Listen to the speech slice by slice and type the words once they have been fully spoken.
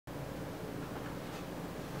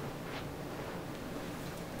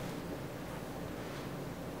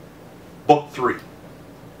Book 3.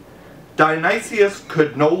 Dionysius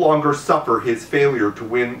could no longer suffer his failure to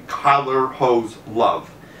win Callirhoe's love.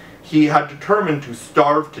 He had determined to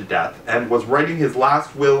starve to death and was writing his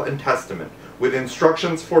last will and testament with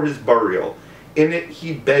instructions for his burial. In it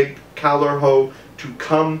he begged Callirhoe to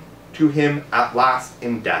come to him at last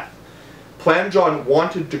in death. Planjon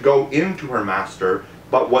wanted to go in to her master,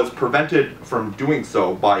 but was prevented from doing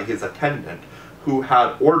so by his attendant, who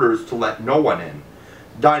had orders to let no one in.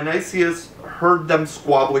 Dionysius heard them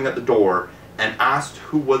squabbling at the door and asked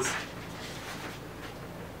who was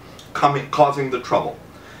causing the trouble.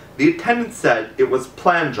 The attendant said it was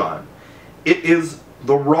Planjon. "It is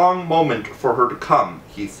the wrong moment for her to come,"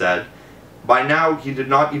 he said. By now he did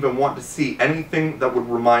not even want to see anything that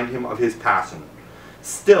would remind him of his passion.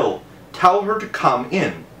 "Still, tell her to come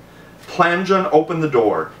in." Planjon opened the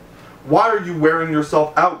door. "Why are you wearing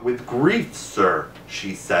yourself out with grief, sir?"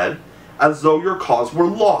 she said, "as though your cause were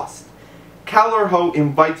lost. Callirhoe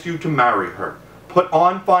invites you to marry her. Put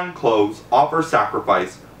on fine clothes, offer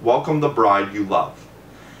sacrifice, welcome the bride you love."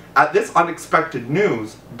 At this unexpected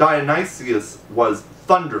news, Dionysius was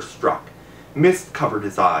thunderstruck. Mist covered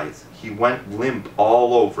his eyes. He went limp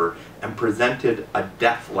all over and presented a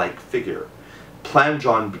death-like figure.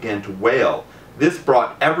 Planjon began to wail. This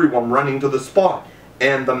brought everyone running to the spot,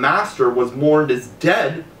 and the master was mourned as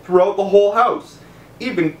dead throughout the whole house.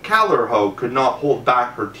 Even Callirhoe could not hold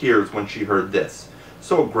back her tears when she heard this.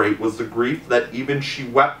 So great was the grief that even she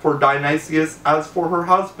wept for Dionysius as for her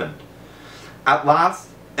husband. At last,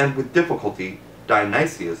 and with difficulty,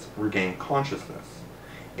 Dionysius regained consciousness.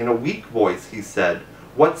 In a weak voice he said,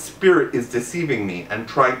 "What spirit is deceiving me and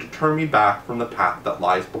trying to turn me back from the path that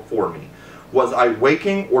lies before me? Was I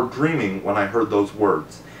waking or dreaming when I heard those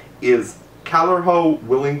words? Is Callirhoe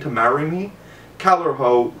willing to marry me?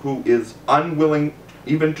 Callirhoe, who is unwilling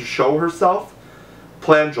even to show herself?"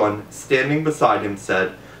 Planjon, standing beside him,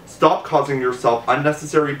 said, "Stop causing yourself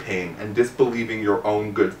unnecessary pain and disbelieving your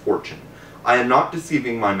own good fortune. I am not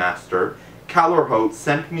deceiving my master. Callirhoe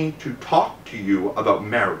sent me to talk to you about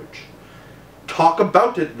marriage." "Talk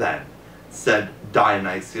about it then," said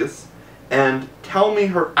Dionysius, "and tell me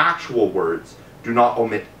her actual words. Do not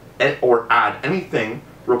omit or add anything.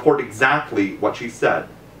 Report exactly what she said."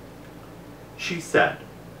 She said,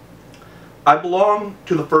 "I belong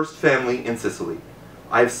to the first family in Sicily.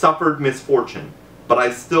 I have suffered misfortune, but I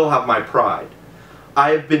still have my pride. I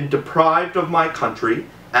have been deprived of my country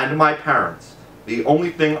and my parents. The only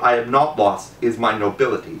thing I have not lost is my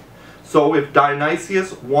nobility. So if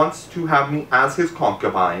Dionysius wants to have me as his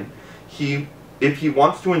concubine, if he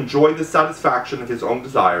wants to enjoy the satisfaction of his own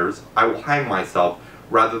desires, I will hang myself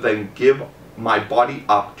rather than give my body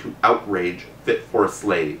up to outrage fit for a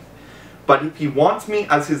slave. But if he wants me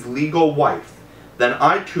as his legal wife, then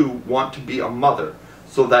I too want to be a mother,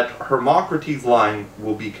 so that Hermocrates' line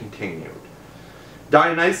will be continued."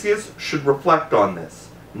 Dionysius should reflect on this,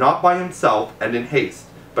 not by himself and in haste,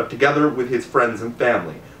 but together with his friends and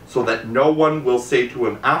family, so that no one will say to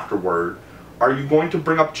him afterward, "Are you going to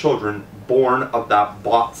bring up children born of that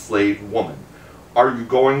bought slave woman? Are you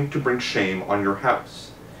going to bring shame on your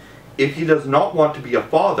house? If he does not want to be a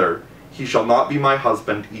father, he shall not be my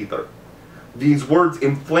husband either." These words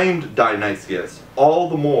inflamed Dionysius all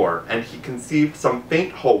the more, and he conceived some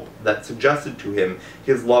faint hope that suggested to him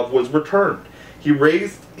his love was returned. He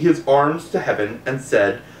raised his arms to heaven and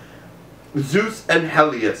said, "Zeus and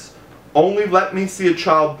Helios, only let me see a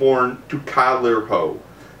child born to Callirhoe.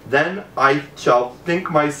 Then I shall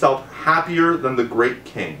think myself happier than the great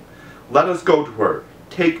king. Let us go to her.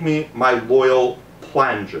 Take me, my loyal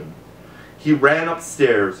Planjon." He ran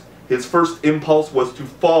upstairs. His first impulse was to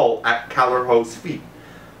fall at Callirhoe's feet,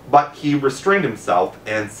 but he restrained himself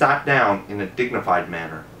and sat down in a dignified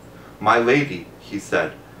manner. "My lady," he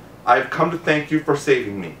said, "I have come to thank you for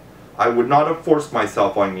saving me. I would not have forced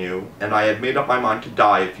myself on you, and I had made up my mind to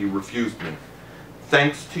die if you refused me.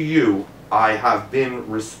 Thanks to you, I have been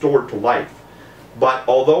restored to life. But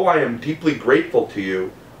although I am deeply grateful to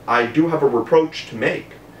you, I do have a reproach to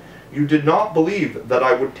make. You did not believe that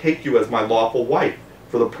I would take you as my lawful wife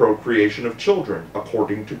for the procreation of children,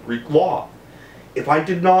 according to Greek law. If I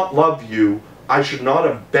did not love you, I should not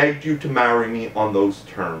have begged you to marry me on those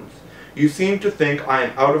terms. You seem to think I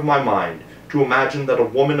am out of my mind, to imagine that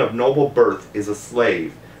a woman of noble birth is a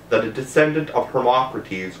slave, that a descendant of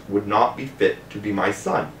Hermocrates would not be fit to be my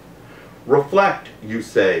son. Reflect, you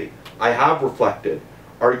say. I have reflected.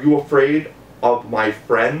 Are you afraid of my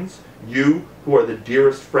friends, you who are the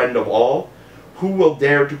dearest friend of all? Who will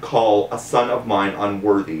dare to call a son of mine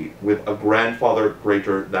unworthy, with a grandfather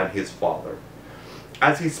greater than his father?"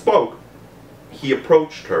 As he spoke, he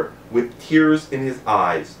approached her, with tears in his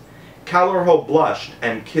eyes. Callirhoe blushed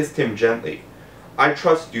and kissed him gently. "I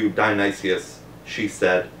trust you, Dionysius," she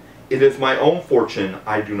said. "It is my own fortune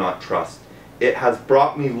I do not trust. It has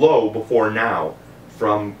brought me low before now,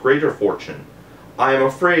 from greater fortune. I am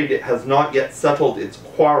afraid it has not yet settled its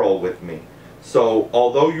quarrel with me. So,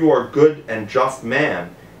 although you are good and just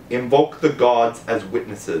man, invoke the gods as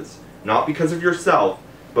witnesses, not because of yourself,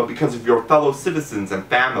 but because of your fellow citizens and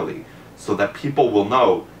family, so that people will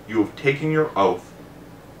know you have taken your oath,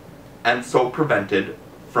 and so prevented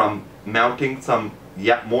from mounting some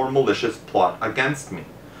yet more malicious plot against me.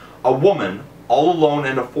 A woman, all alone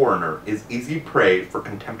and a foreigner, is easy prey for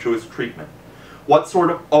contemptuous treatment. What sort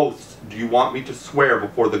of oaths do you want me to swear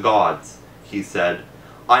before the gods?" he said.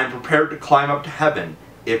 "I am prepared to climb up to heaven,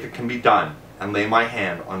 if it can be done, and lay my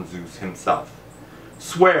hand on Zeus himself."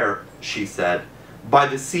 "Swear," she said, "by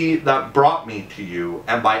the sea that brought me to you,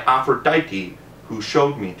 and by Aphrodite, who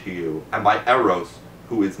showed me to you, and by Eros,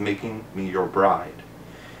 who is making me your bride."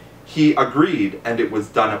 He agreed, and it was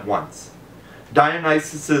done at once.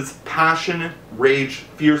 Dionysius's passion raged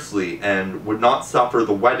fiercely and would not suffer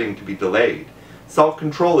the wedding to be delayed.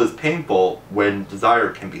 Self-control is painful when desire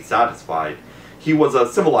can be satisfied. He was a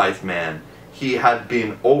civilized man. He had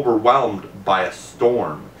been overwhelmed by a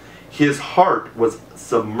storm. His heart was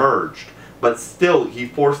submerged, but still he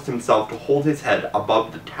forced himself to hold his head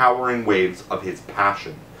above the towering waves of his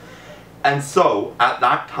passion. And so, at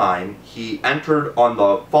that time, he entered on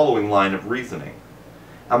the following line of reasoning.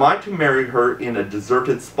 "Am I to marry her in a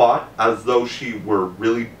deserted spot, as though she were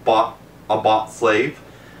really a bought slave?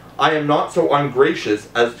 I am not so ungracious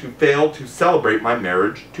as to fail to celebrate my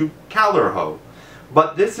marriage to Callirhoe.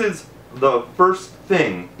 But this is the first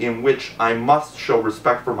thing in which I must show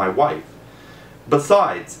respect for my wife.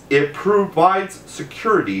 Besides, it provides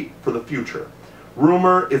security for the future.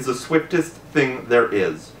 Rumor is the swiftest thing there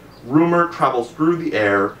is. Rumor travels through the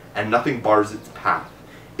air, and nothing bars its path.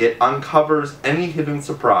 It uncovers any hidden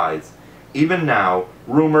surprise. Even now,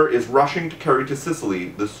 rumor is rushing to carry to Sicily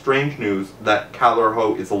the strange news that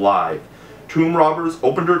Callirhoe is alive. Tomb robbers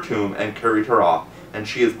opened her tomb and carried her off, and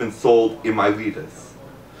she has been sold in Miletus.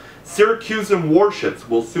 Syracusan warships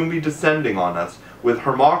will soon be descending on us, with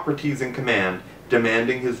Hermocrates in command,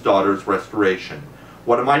 demanding his daughter's restoration.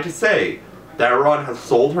 What am I to say? Theron has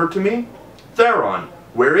sold her to me? Theron,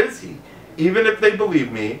 where is he? Even if they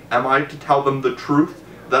believe me, am I to tell them the truth,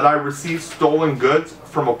 that I received stolen goods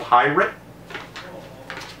from a pirate?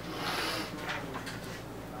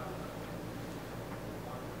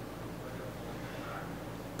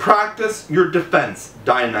 Practice your defense,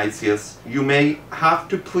 Dionysius. You may have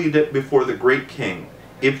to plead it before the great king.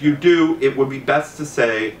 If you do, it would be best to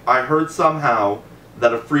say, I heard somehow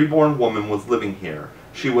that a freeborn woman was living here.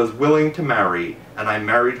 She was willing to marry, and I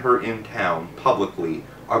married her in town, publicly,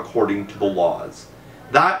 according to the laws.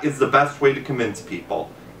 That is the best way to convince people,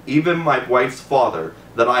 even my wife's father,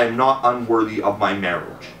 that I am not unworthy of my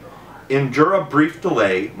marriage. Endure a brief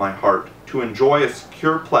delay, my heart, to enjoy a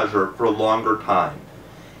secure pleasure for a longer time.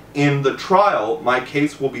 In the trial, my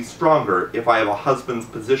case will be stronger if I have a husband's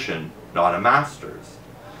position, not a master's.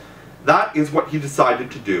 That is what he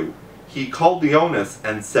decided to do. He called Leonis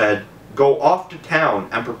and said, Go off to town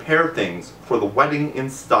and prepare things for the wedding in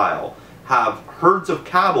style. Have herds of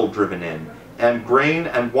cattle driven in, and grain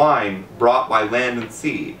and wine brought by land and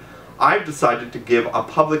sea. I've decided to give a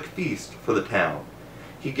public feast for the town.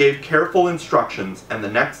 He gave careful instructions, and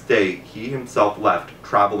the next day he himself left,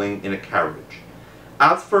 traveling in a carriage.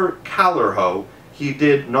 As for Callirhoe, he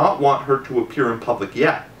did not want her to appear in public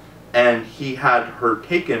yet, and he had her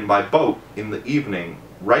taken by boat in the evening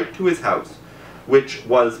right to his house, which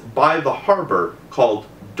was by the harbor called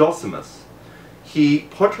Docimus. He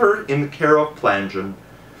put her in the care of Plangon.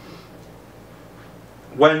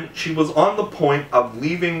 When she was on the point of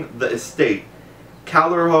leaving the estate,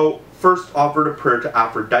 Callirhoe first offered a prayer to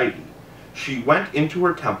Aphrodite. She went into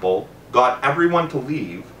her temple, got everyone to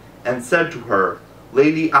leave, and said to her,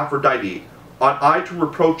 Lady Aphrodite, ought I to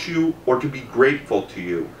reproach you or to be grateful to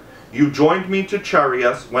you? You joined me to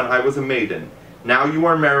Chaereas when I was a maiden. Now you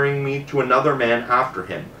are marrying me to another man after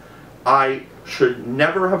him. I should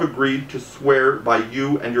never have agreed to swear by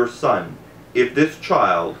you and your son, if this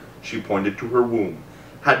child, she pointed to her womb,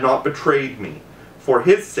 had not betrayed me. For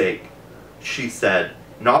his sake, she said,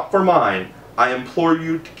 not for mine, I implore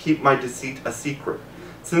you to keep my deceit a secret.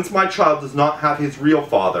 Since my child does not have his real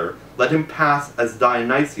father, let him pass as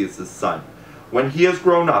Dionysius' son. When he has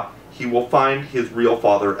grown up, he will find his real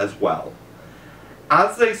father as well.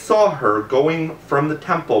 As they saw her going from the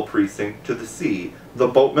temple precinct to the sea, the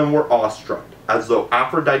boatmen were awestruck, as though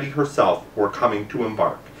Aphrodite herself were coming to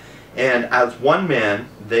embark. And as one man,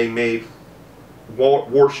 they made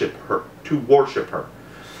worship her.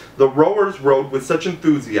 The rowers rowed with such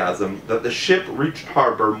enthusiasm that the ship reached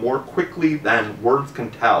harbor more quickly than words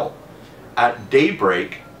can tell. At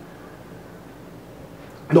daybreak,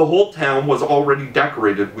 the whole town was already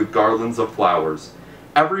decorated with garlands of flowers.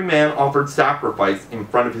 Every man offered sacrifice in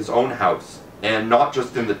front of his own house, and not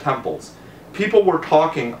just in the temples. People were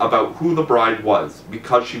talking about who the bride was,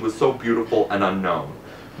 because she was so beautiful and unknown.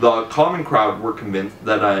 The common crowd were convinced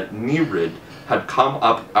that a Nereid had come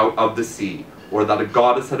up out of the sea, or that a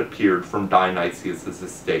goddess had appeared from Dionysius'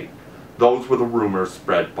 estate. Those were the rumors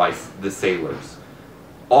spread by the sailors.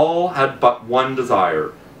 All had but one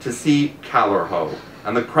desire, to see Callirhoe,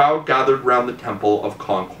 and the crowd gathered round the Temple of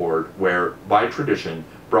Concord, where, by tradition,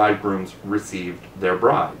 bridegrooms received their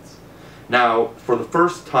brides. Now, for the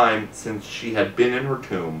first time since she had been in her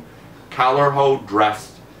tomb, Callirhoe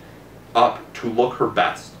dressed up to look her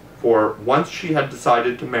best, for once she had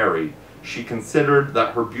decided to marry, she considered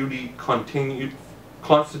that her beauty constituted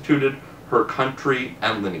her country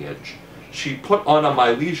and lineage. She put on a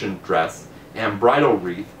Milesian dress and bridal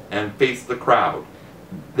wreath and faced the crowd.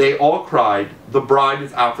 They all cried, "The bride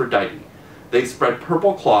is Aphrodite." They spread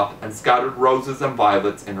purple cloth and scattered roses and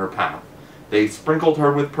violets in her path. They sprinkled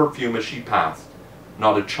her with perfume as she passed.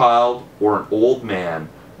 Not a child or an old man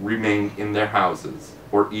remained in their houses,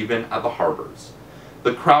 or even at the harbors.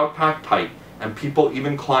 The crowd packed tight, and people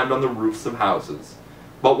even climbed on the roofs of houses.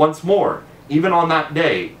 But once more, even on that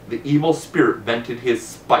day, the evil spirit vented his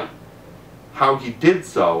spite. How he did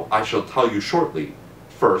so, I shall tell you shortly.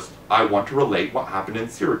 First, I want to relate what happened in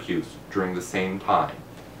Syracuse during the same time.